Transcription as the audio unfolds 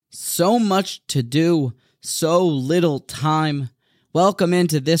So much to do, so little time. Welcome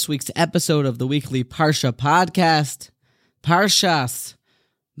into this week's episode of the weekly Parsha podcast. Parshas,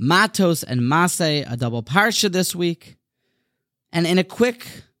 Matos and Masei, a double Parsha this week. And in a quick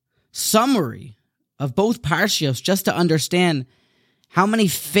summary of both Parshas, just to understand how many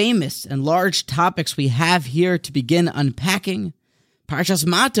famous and large topics we have here to begin unpacking. Parshas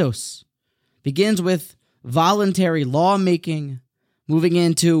Matos begins with voluntary lawmaking, moving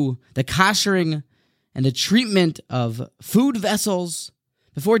into the koshering and the treatment of food vessels,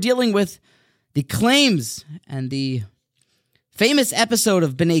 before dealing with the claims and the famous episode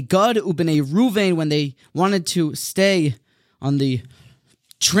of Bnei Gad u'Bnei Ruvain when they wanted to stay on the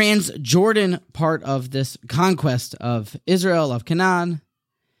Trans-Jordan part of this conquest of Israel, of Canaan.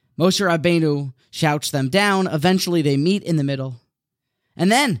 Moshe Rabbeinu shouts them down. Eventually they meet in the middle. And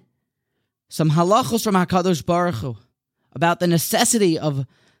then some halachos from HaKadosh Baruch Hu about the necessity of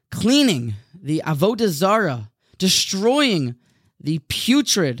cleaning the avodah zarah, destroying the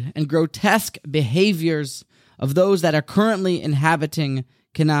putrid and grotesque behaviors of those that are currently inhabiting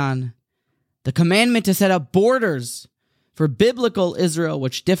Canaan. The commandment to set up borders for biblical Israel,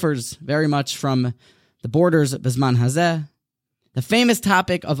 which differs very much from the borders of Bizman Hazeh. The famous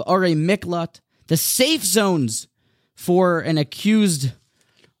topic of Arei Miklat, the safe zones for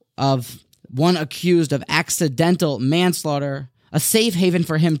one accused of accidental manslaughter, a safe haven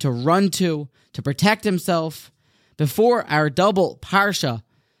for him to run to protect himself. Before our double Parsha,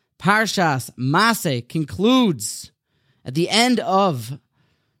 Parshas Masei, concludes at the end of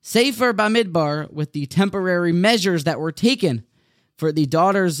Sefer Bamidbar with the temporary measures that were taken for the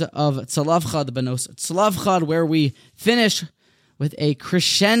daughters of Tzalafchad, Benos Tzalafchad, where we finish with a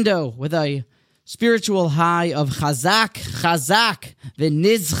crescendo, with a spiritual high of Chazak, Chazak,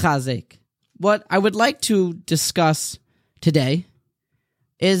 V'nizchazek. What I would like to discuss today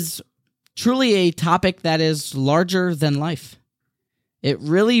is truly a topic that is larger than life. It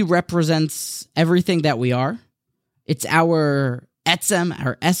really represents everything that we are. It's our etzem,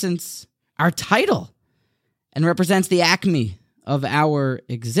 our essence, our title, and represents the acme of our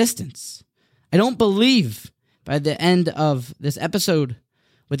existence. I don't believe by the end of this episode,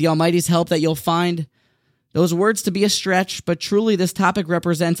 with the Almighty's help, that you'll find those words to be a stretch, but truly this topic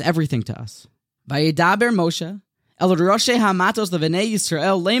represents everything to us. Vayedaber Moshe el roshei hamatos levenei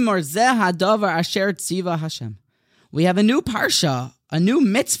Yisrael lemor zeh hadavar asher tziva Hashem. We have a new parsha, a new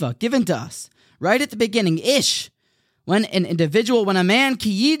mitzvah given to us right at the beginning. Ish, when a man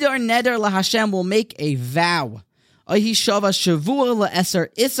ki yidar neder laHashem will make a vow, ahishava shavua laeser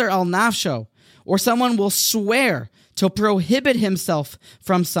iser al nafsho, or someone will swear to prohibit himself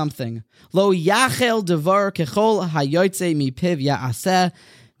from something. Lo yachel devar kechol hayotze mipiv yaaseh.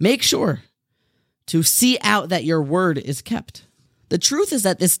 Make sure to see out that your word is kept. The truth is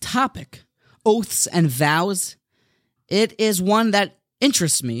that this topic, oaths and vows, it is one that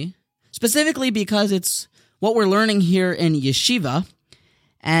interests me, specifically because it's what we're learning here in yeshiva,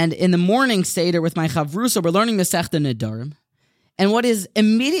 and in the morning seder with my chavrusa, we're learning Masechta Nedarim, and what is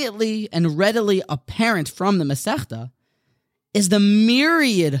immediately and readily apparent from the Masechta is the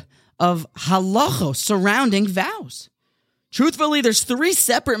myriad of halachos surrounding vows. Truthfully, there's 3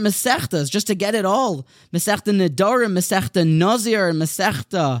 separate Masechtas just to get it all. Masechta Nedarim, Masechta Nazir, and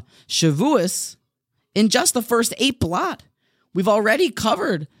Masechta Shavuos. In just the first 8 blot, we've already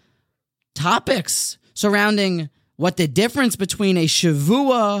covered topics surrounding what the difference between a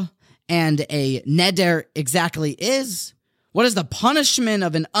Shavua and a Neder exactly is. What is the punishment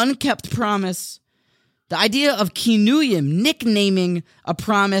of an unkept promise? The idea of kinuyim, nicknaming a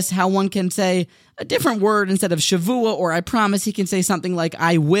promise, how one can say a different word instead of shavua or I promise. He can say something like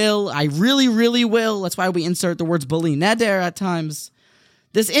I will, I really, really will. That's why we insert the words bali neder at times.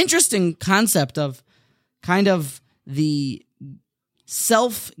 This interesting concept of kind of the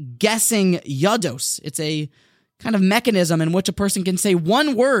self-guessing yados. It's a kind of mechanism in which a person can say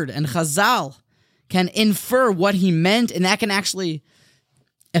one word and Chazal can infer what he meant, and that can actually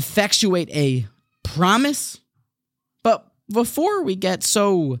effectuate a promise. But before we get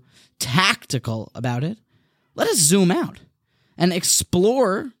so tactical about it, let us zoom out and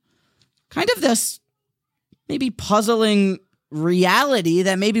explore kind of this maybe puzzling reality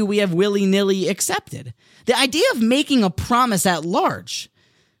that maybe we have willy-nilly accepted. The idea of making a promise at large,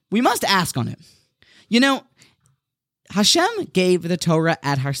 we must ask on it. You know, Hashem gave the Torah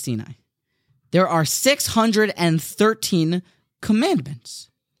at Har Sinai. There are 613 commandments.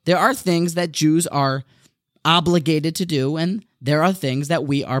 There are things that Jews are obligated to do, and there are things that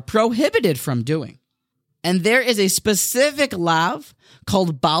we are prohibited from doing. And there is a specific lav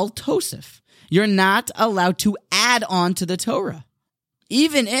called Bal Tosef. You're not allowed to add on to the Torah.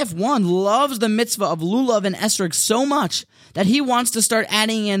 Even if one loves the mitzvah of lulav and esrog so much that he wants to start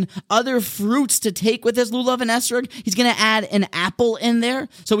adding in other fruits to take with his lulav and esrog, he's going to add an apple in there.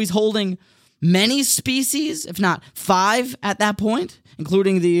 So he's holding many species, if not 5 at that point,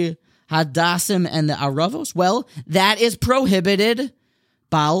 including the hadassim and the aravos. Well, that is prohibited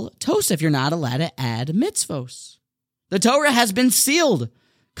bal tosef. You're not allowed to add mitzvos. The Torah has been sealed,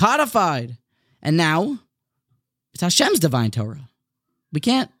 codified, and now it's Hashem's divine Torah. We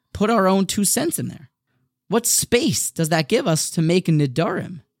can't put our own 2 cents in there. What space does that give us to make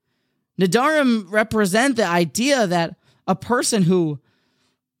nidarim? Nidarim represent the idea that a person who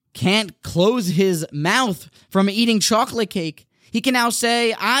can't close his mouth from eating chocolate cake, he can now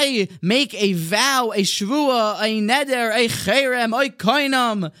say, I make a vow, a shvua, a neder, a cherem, a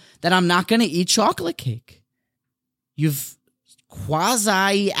koinam, that I'm not going to eat chocolate cake. You've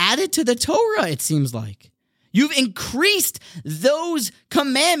quasi added to the Torah, it seems like. You've increased those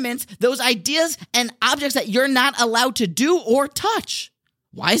commandments, those ideas and objects that you're not allowed to do or touch.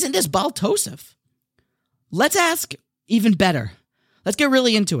 Why isn't this Baal Tosef? Let's ask even better. Let's get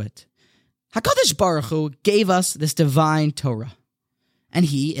really into it. HaKadosh Baruch Hu gave us this divine Torah, and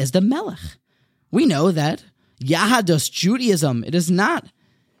he is the Melech. We know that Yahadus, Judaism, it is not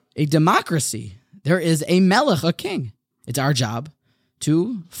a democracy. There is a Melech, a king. It's our job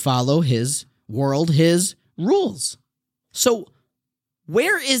to follow his world, his rules. So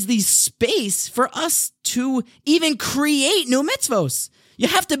where is the space for us to even create new mitzvos? You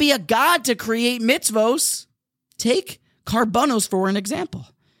have to be a god to create mitzvos. Take karbanos for an example.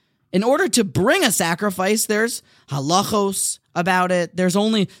 In order to bring a sacrifice, there's halachos about it. There's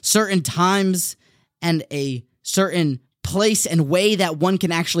only certain times and a certain place and way that one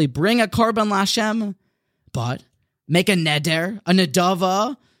can actually bring a karban lashem. But make a neder, a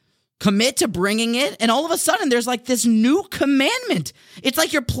nedava, commit to bringing it, and all of a sudden there's like this new commandment. It's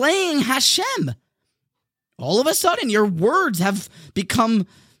like you're playing Hashem. All of a sudden your words have become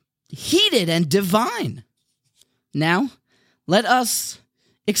heated and divine. Now, let us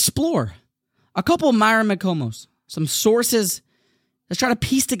explore a couple of Myra Mekomos, some sources. Let's try to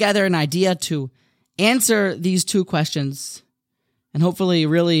piece together an idea to answer these 2 questions and hopefully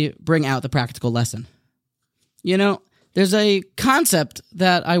really bring out the practical lesson. You know, there's a concept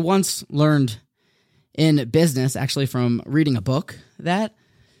that I once learned in business, actually from reading a book, that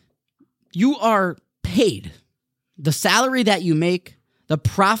you are paid. The salary that you make, the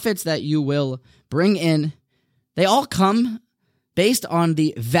profits that you will bring in, they all come based on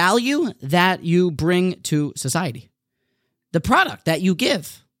the value that you bring to society. The product that you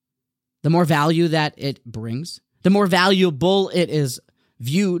give, the more value that it brings, the more valuable it is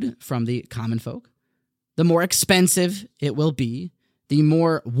viewed from the common folk, the more expensive it will be, the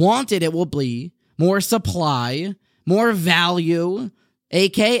more wanted it will be, more supply, more value,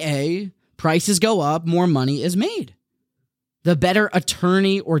 aka prices go up, more money is made. The better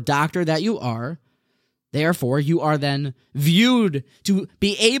attorney or doctor that you are, therefore you are then viewed to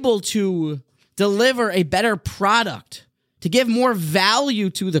be able to deliver a better product, to give more value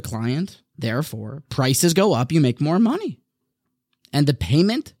to the client. Therefore, prices go up, you make more money. And the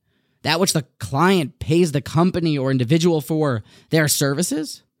payment, that which the client pays the company or individual for their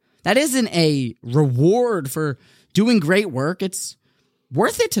services, that isn't a reward for doing great work. It's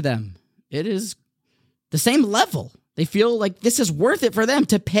worth it to them. It is the same level. They feel like this is worth it for them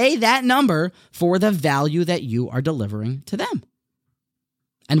to pay that number for the value that you are delivering to them.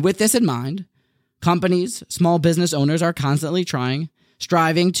 And with this in mind, companies, small business owners are constantly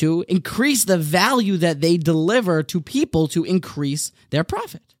striving to increase the value that they deliver to people to increase their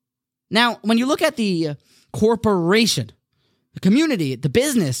profit. Now, when you look at the corporation, the community, the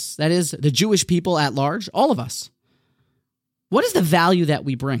business, that is the Jewish people at large, all of us, what is the value that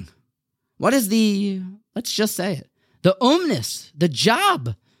we bring? What is the, let's just say it, the the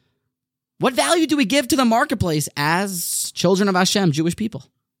job? What value do we give to the marketplace as children of Hashem, Jewish people?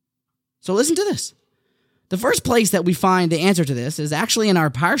 So listen to this. The first place that we find the answer to this is actually in our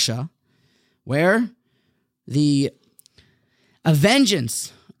Parsha, where the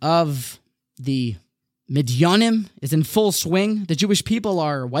vengeance of the Midyanim is in full swing. The Jewish people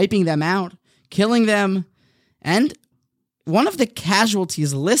are wiping them out, killing them, and one of the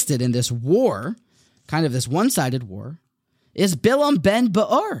casualties listed in this war, kind of this one-sided war, is Bilam ben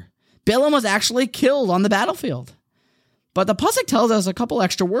Be'or. Bilam was actually killed on the battlefield. But the pasuk tells us a couple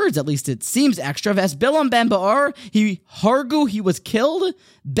extra words, at least it seems extra. Ves Bilam ben Be'or, he was killed,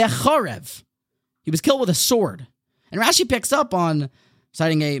 becharev. He was killed with a sword. And Rashi picks up on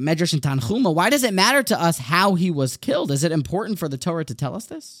citing a Medrash in Tanchuma. Why does it matter to us how he was killed? Is it important for the Torah to tell us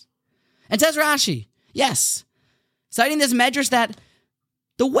this? And says Rashi, yes, citing this Medrash that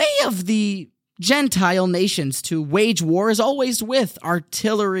The way of the Gentile nations to wage war is always with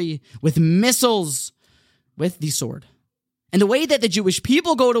artillery, with missiles, with the sword. And the way that the Jewish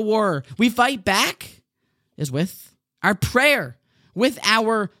people go to war, we fight back, is with our prayer, with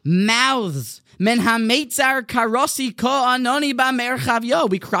our mouths. Men hametzar karosi ko anoni b'merchavyo.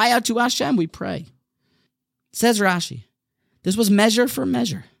 We cry out to Hashem, we pray. Says Rashi, this was measure for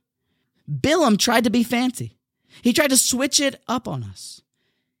measure. Bilam tried to be fancy. He tried to switch it up on us.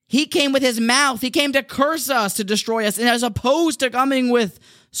 He came with his mouth. He came to curse us, to destroy us. And as opposed to coming with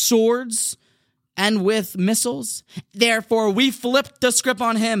swords and with missiles, therefore we flipped the script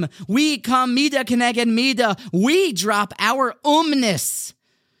on him. We come mida keneged mida. We drop our umness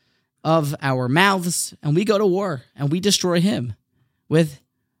of our mouths and we go to war and we destroy him with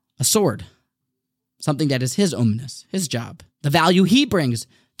a sword. Something that is his umness, his job, the value he brings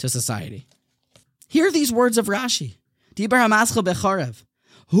to society. Hear these words of Rashi. Dibar hamaschel becharev.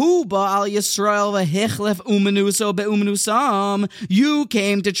 Hu ba'al Yisrael v'hichlef umenuso be'umenusam. You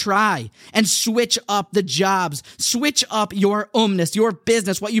came to try and switch up the jobs, switch up your umness, your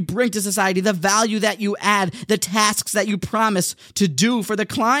business, what you bring to society, the value that you add, the tasks that you promise to do for the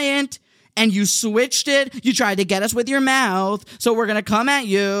client. And you switched it. You tried to get us with your mouth. So we're going to come at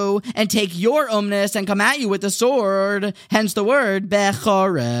you and take your umness and come at you with the sword. Hence the word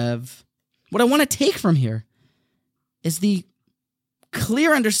becharev. What I want to take from here is the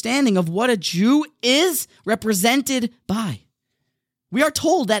clear understanding of what a Jew is represented by. We are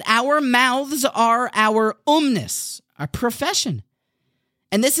told that our mouths are our umness, our profession.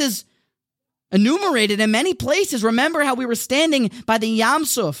 And this is enumerated in many places. Remember how we were standing by the Yam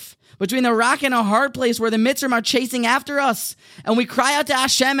Suf, between the rock and a hard place where the Mitzrim are chasing after us. And we cry out to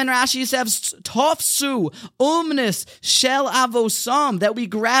Hashem, and Rashi says, Tofsu, umnis, shel avosam, that we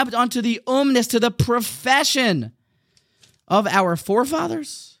grabbed onto the umnis, to the profession of our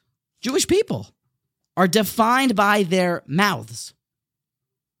forefathers. Jewish people are defined by their mouths.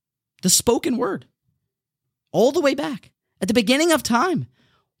 The spoken word. All the way back. At the beginning of time,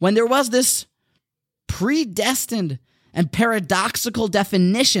 when there was this predestined and paradoxical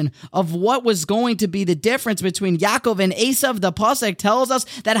definition of what was going to be the difference between Yaakov and Esav, the Pasuk tells us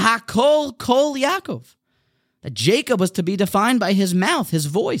that Hakol Kol Yaakov, that Jacob was to be defined by his mouth, his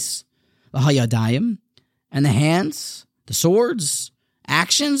voice, the Hayadayim, and the hands, the swords,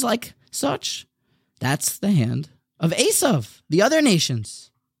 actions like such. That's the hand of Esav, the other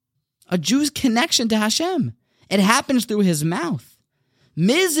nations. A Jew's connection to Hashem. It happens through his mouth.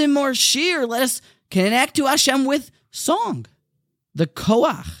 Mizimor Shir, let us connect to Hashem with song. The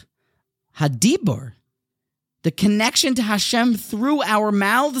koach, hadibor, the connection to Hashem through our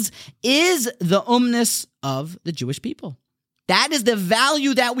mouths is the umnus of the Jewish people. That is the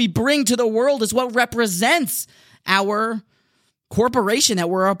value that we bring to the world, is what represents our corporation that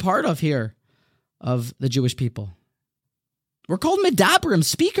we're a part of here, of the Jewish people. We're called medabrim,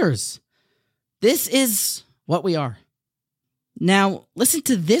 speakers. This is what we are. Now, listen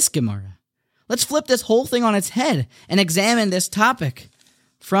to this Gemara. Let's flip this whole thing on its head and examine this topic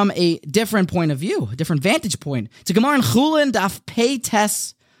from a different point of view, a different vantage point. It's a Gemara in Chulin Daf Pei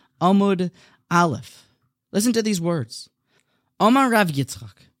Tes Amud Aleph. Listen to these words. Omar Rav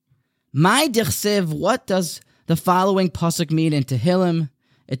Yitzchak. My dichsev, what does the following pasuk mean in Tehillim?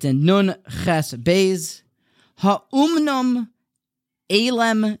 It's in Nun Ches Beis. Ha'umnom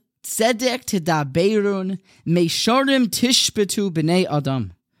elem tzedek tedaberun meisharim tishbetu b'nei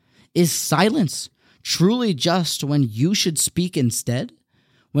adam. Is silence truly just when you should speak instead?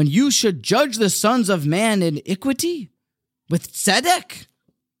 When you should judge the sons of man in iniquity? With tzedek?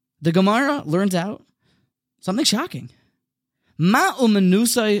 The Gemara learns out something shocking. Ma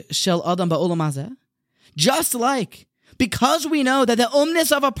umenusai shel adam ba'olam hazeh. Just like, because we know that the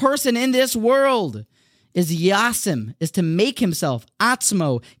umness of a person in this world is yasim, is to make himself,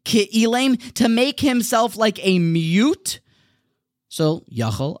 atzmo, ke'ilem, to make himself like a mute. So,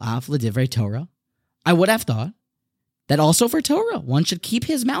 Yachol af l'divrei Torah. I would have thought that also for Torah, one should keep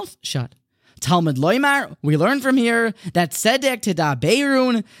his mouth shut. Talmud loymar, we learn from here that tzedek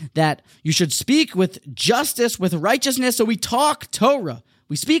tedaberun, that you should speak with justice, with righteousness. So we talk Torah.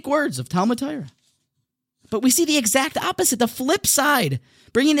 We speak words of Talmud Torah. But we see the exact opposite, the flip side,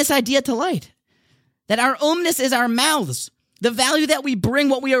 bringing this idea to light. That our umnus is our mouths. The value that we bring,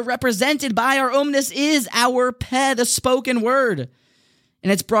 what we are represented by our umnus, is our peh, the spoken word.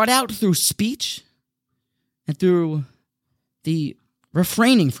 And it's brought out through speech and through the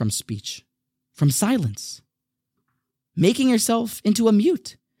refraining from speech, from silence. Making yourself into a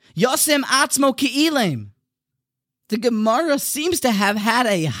mute. Yosem atzmo ki'ilem. The Gemara seems to have had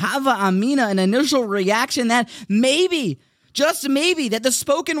a hava amina, an initial reaction that maybe just maybe, that the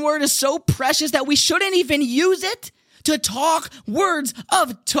spoken word is so precious that we shouldn't even use it to talk words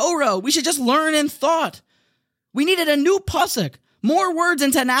of Torah. We should just learn in thought. We needed a new pasuk, more words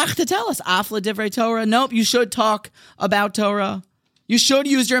in Tanakh to tell us, Afla divrei Torah. Nope, you should talk about Torah. You should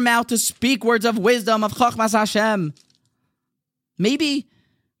use your mouth to speak words of wisdom, of Chachmas Hashem. Maybe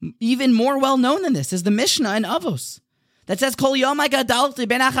even more well known than this is the Mishnah in Avos that says, Kol yomai gadalti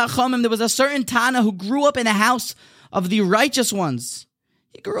ben achachomim. There was a certain Tana who grew up in the house of the righteous ones.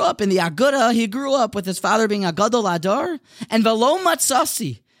 He grew up in the Aguda. He grew up with his father being a Gadol Adar. And velo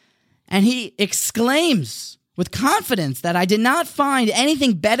matzasi. And he exclaims with confidence that I did not find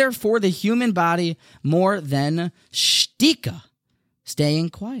anything better for the human body more than shtika, staying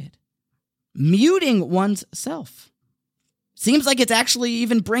quiet, muting one's self. Seems like it actually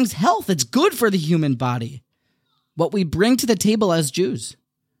even brings health. It's good for the human body. What we bring to the table as Jews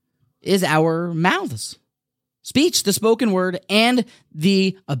is our mouths, speech, the spoken word, and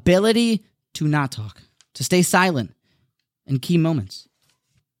the ability to not talk, to stay silent in key moments.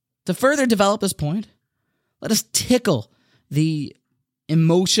 To further develop this point, let us tickle the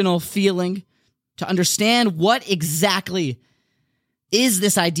emotional feeling to understand what exactly is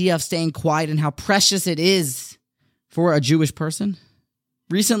this idea of staying quiet and how precious it is for a Jewish person.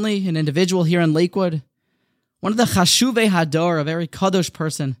 Recently, an individual here in Lakewood, one of the Chashuvei Hador, a very kadosh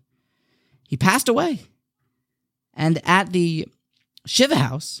person, he passed away. And at the Shiva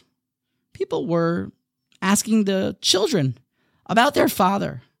house, people were asking the children about their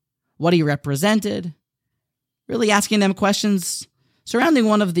father, what he represented, really asking them questions surrounding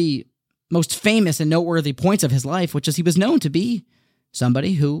one of the most famous and noteworthy points of his life, which is he was known to be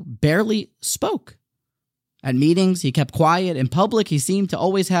somebody who barely spoke. At meetings, he kept quiet. In public, he seemed to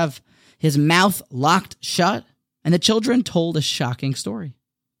always have his mouth locked shut. And the children told a shocking story.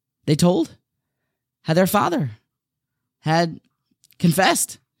 They told how their father had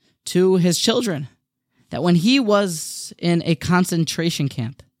confessed to his children that when he was in a concentration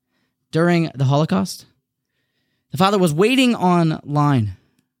camp during the Holocaust, the father was waiting on line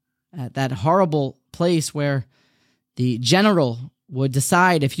at that horrible place where the general would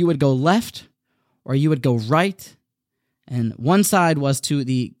decide if you would go left or you would go right. And one side was to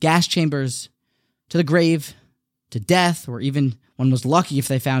the gas chambers, to the grave, to death, or even one was lucky if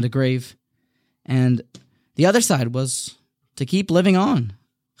they found a grave. And the other side was to keep living on.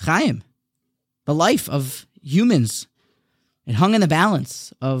 Chaim, the life of humans. It hung in the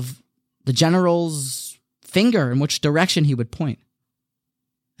balance of the general's finger in which direction he would point.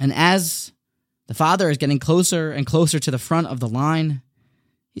 And as the father is getting closer and closer to the front of the line,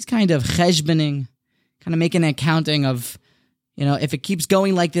 he's kind of cheshboning, kind of making an accounting of, if it keeps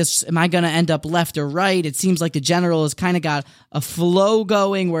going like this, am I going to end up left or right? It seems like the general has kind of got a flow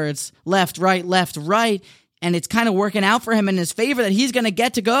going where it's left, right, and it's kind of working out for him in his favor that he's going to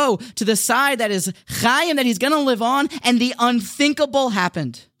get to go to the side that is Chaim, that he's going to live on, and the unthinkable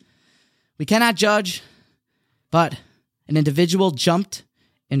happened. We cannot judge, but an individual jumped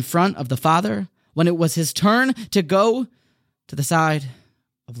in front of the father when it was his turn to go to the side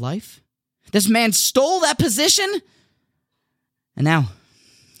of life. This man stole that position. And now,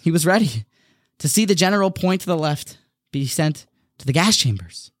 he was ready to see the general point to the left, be sent to the gas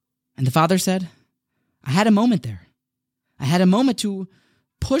chambers. And the father said, I had a moment there. I had a moment to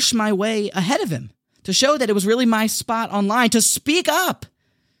push my way ahead of him, to show that it was really my spot online, to speak up.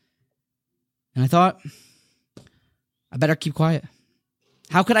 And I thought, I better keep quiet.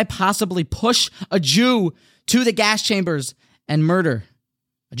 How could I possibly push a Jew to the gas chambers and murder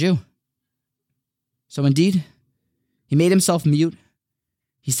a Jew? So indeed, he made himself mute.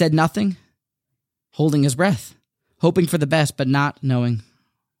 He said nothing, holding his breath, hoping for the best, but not knowing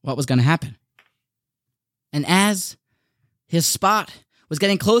what was going to happen. And as his spot was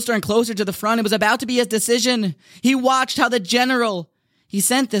getting closer and closer to the front, it was about to be his decision. He watched how the general, he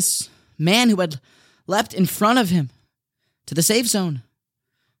sent this man who had leapt in front of him to the safe zone,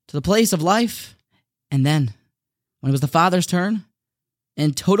 to the place of life. And then, when it was the father's turn,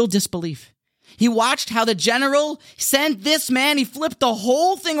 in total disbelief, he watched how the general sent this man, he flipped the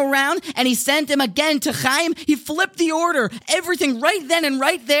whole thing around, and he sent him again to Chaim. He flipped the order, everything right then and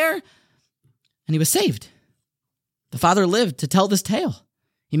right there, and he was saved. The father lived to tell this tale.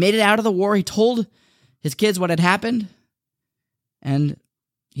 He made it out of the war. He told his kids what had happened, and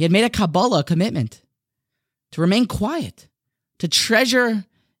he had made a Kabbalah, a commitment, to remain quiet, to treasure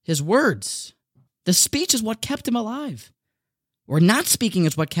his words. The speech is what kept him alive, or not speaking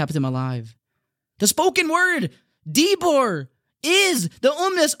is what kept him alive. The spoken word, Dibor, is the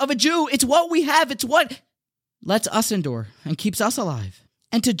umnus of a Jew. It's what we have. It's what lets us endure and keeps us alive.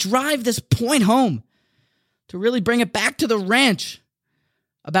 And to drive this point home, to really bring it back to the ranch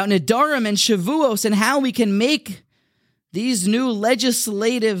about Nedarim and Shavuos and how we can make these new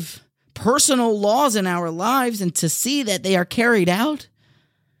legislative personal laws in our lives and to see that they are carried out?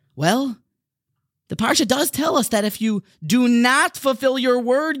 Well, the Parsha does tell us that if you do not fulfill your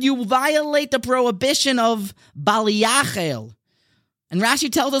word, you violate the prohibition of Bal Yachel. And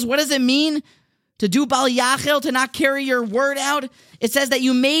Rashi tells us, what does it mean to do Bal Yachel, to not carry your word out? It says that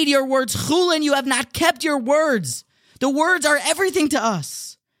you made your words chulin, you have not kept your words. The words are everything to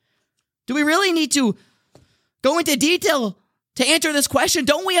us. Do we really need to go into detail to answer this question?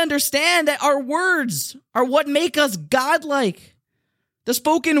 Don't we understand that our words are what make us godlike? The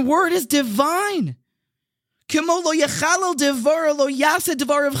spoken word is divine. Don't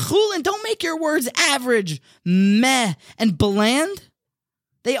make your words average, meh, and bland.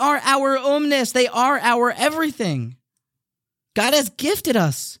 They are our umnus. They are our everything. God has gifted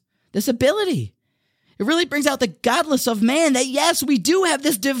us this ability. It really brings out the godless of man that, yes, we do have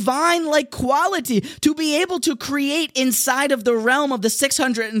this divine-like quality to be able to create inside of the realm of the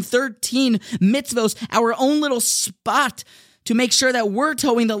 613 mitzvos our own little spot to make sure that we're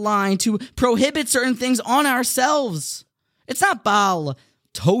towing the line, to prohibit certain things on ourselves. It's not Baal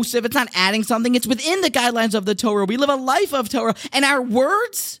Tosef, it's not adding something, it's within the guidelines of the Torah. We live a life of Torah, and our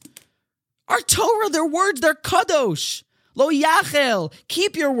words are Torah, they're words, they're kadosh. Lo yachel,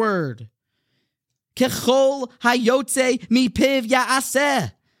 keep your word. Kechol hayotze mipiv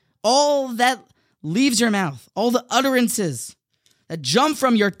ya'aseh. All that leaves your mouth, all the utterances that jump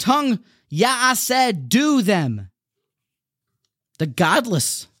from your tongue, ya'aseh, do them. The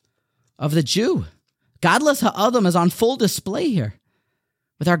godless of the Jew, godless ha'adam, is on full display here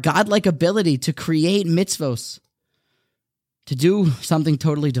with our godlike ability to create mitzvos, to do something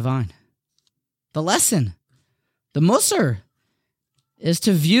totally divine. The lesson, the musar, is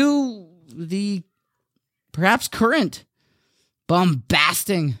to view the perhaps current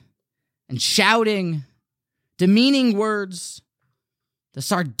bombasting and shouting, demeaning words, the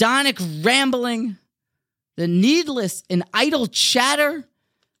sardonic rambling, the needless and idle chatter,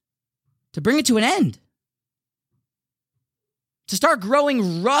 to bring it to an end. To start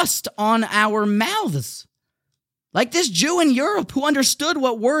growing rust on our mouths. Like this Jew in Europe who understood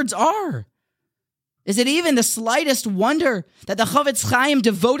what words are. Is it even the slightest wonder that the Chavetz Chaim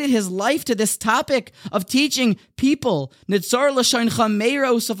devoted his life to this topic of teaching people Nitzar l'shoncha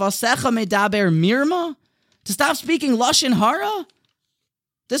meiro u'sefasecha medaber mirma? To stop speaking lashon hara?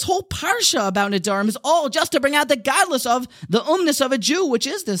 This whole parsha about Nedarim is all just to bring out the godless of the umnus of a Jew, which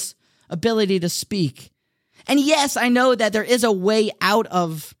is this ability to speak. And yes, I know that there is a way out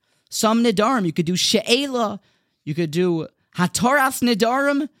of some Nedarim. You could do she'ela, you could do hataras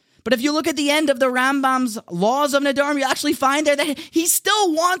Nedarim. But if you look at the end of the Rambam's laws of Nedarim, you actually find there that he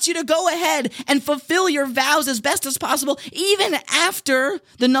still wants you to go ahead and fulfill your vows as best as possible, even after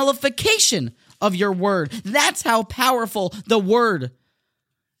the nullification of your word. That's how powerful the word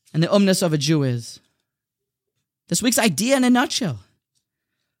and the umnus of a Jew is. This week's idea in a nutshell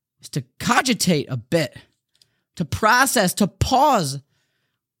is to cogitate a bit, to process, to pause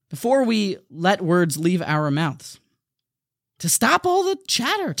before we let words leave our mouths. To stop all the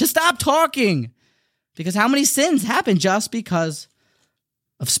chatter, to stop talking. Because how many sins happen just because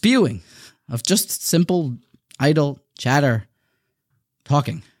of spewing, of just simple, idle chatter,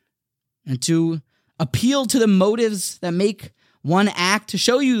 talking. And to appeal to the motives that make one act, to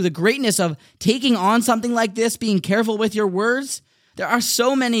show you the greatness of taking on something like this, being careful with your words. There are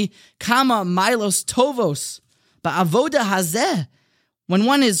so many kama milos tovos, ba'avoda hazeh. When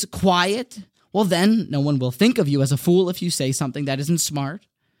one is quiet, well then, no one will think of you as a fool if you say something that isn't smart.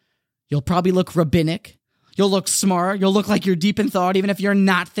 You'll probably look rabbinic. You'll look smart. You'll look like you're deep in thought, even if you're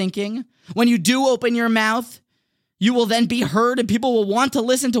not thinking. When you do open your mouth, you will then be heard and people will want to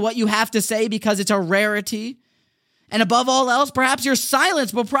listen to what you have to say because it's a rarity. And above all else, perhaps your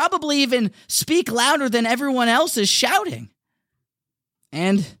silence will probably even speak louder than everyone else is shouting.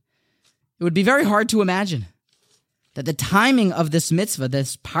 And it would be very hard to imagine that the timing of this mitzvah,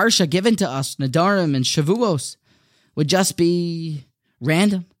 this parsha given to us, Nedarim and Shavuos, would just be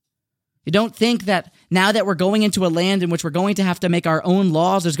random. You don't think that now that we're going into a land in which we're going to have to make our own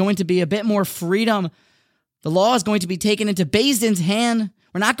laws, there's going to be a bit more freedom. The law is going to be taken into Beis Din's hand.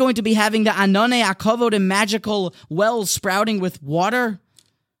 We're not going to be having the Anone Akovod and magical wells sprouting with water.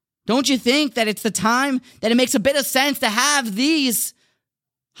 Don't you think that it's the time that it makes a bit of sense to have these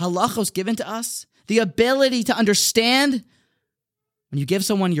halachos given to us? The ability to understand when you give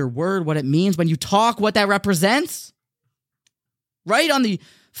someone your word, what it means, when you talk, what that represents. Right on the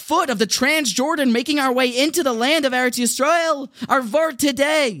foot of the Transjordan, making our way into the land of Eretz Yisrael, our vart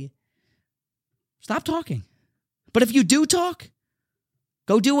today. Stop talking. But if you do talk,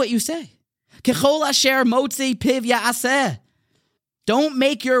 go do what you say. Kechol asher motzi piv ya'aseh. Don't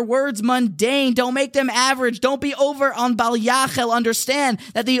make your words mundane. Don't make them average. Don't be over on Bal Yachel. Understand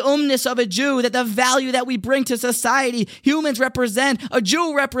that the umness of a Jew, that the value that we bring to society, humans represent, a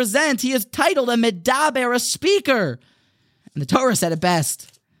Jew represents. He is titled a medaber, a speaker. And the Torah said it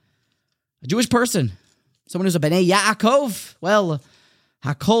best. A Jewish person, someone who's a Bnei Yaakov, well,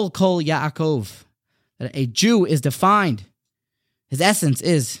 Hakol Kol Yaakov. That a Jew is defined. His essence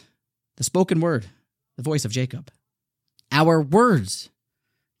is the spoken word, the voice of Jacob. Our words,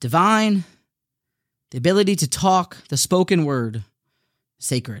 divine, the ability to talk, the spoken word,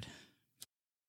 sacred.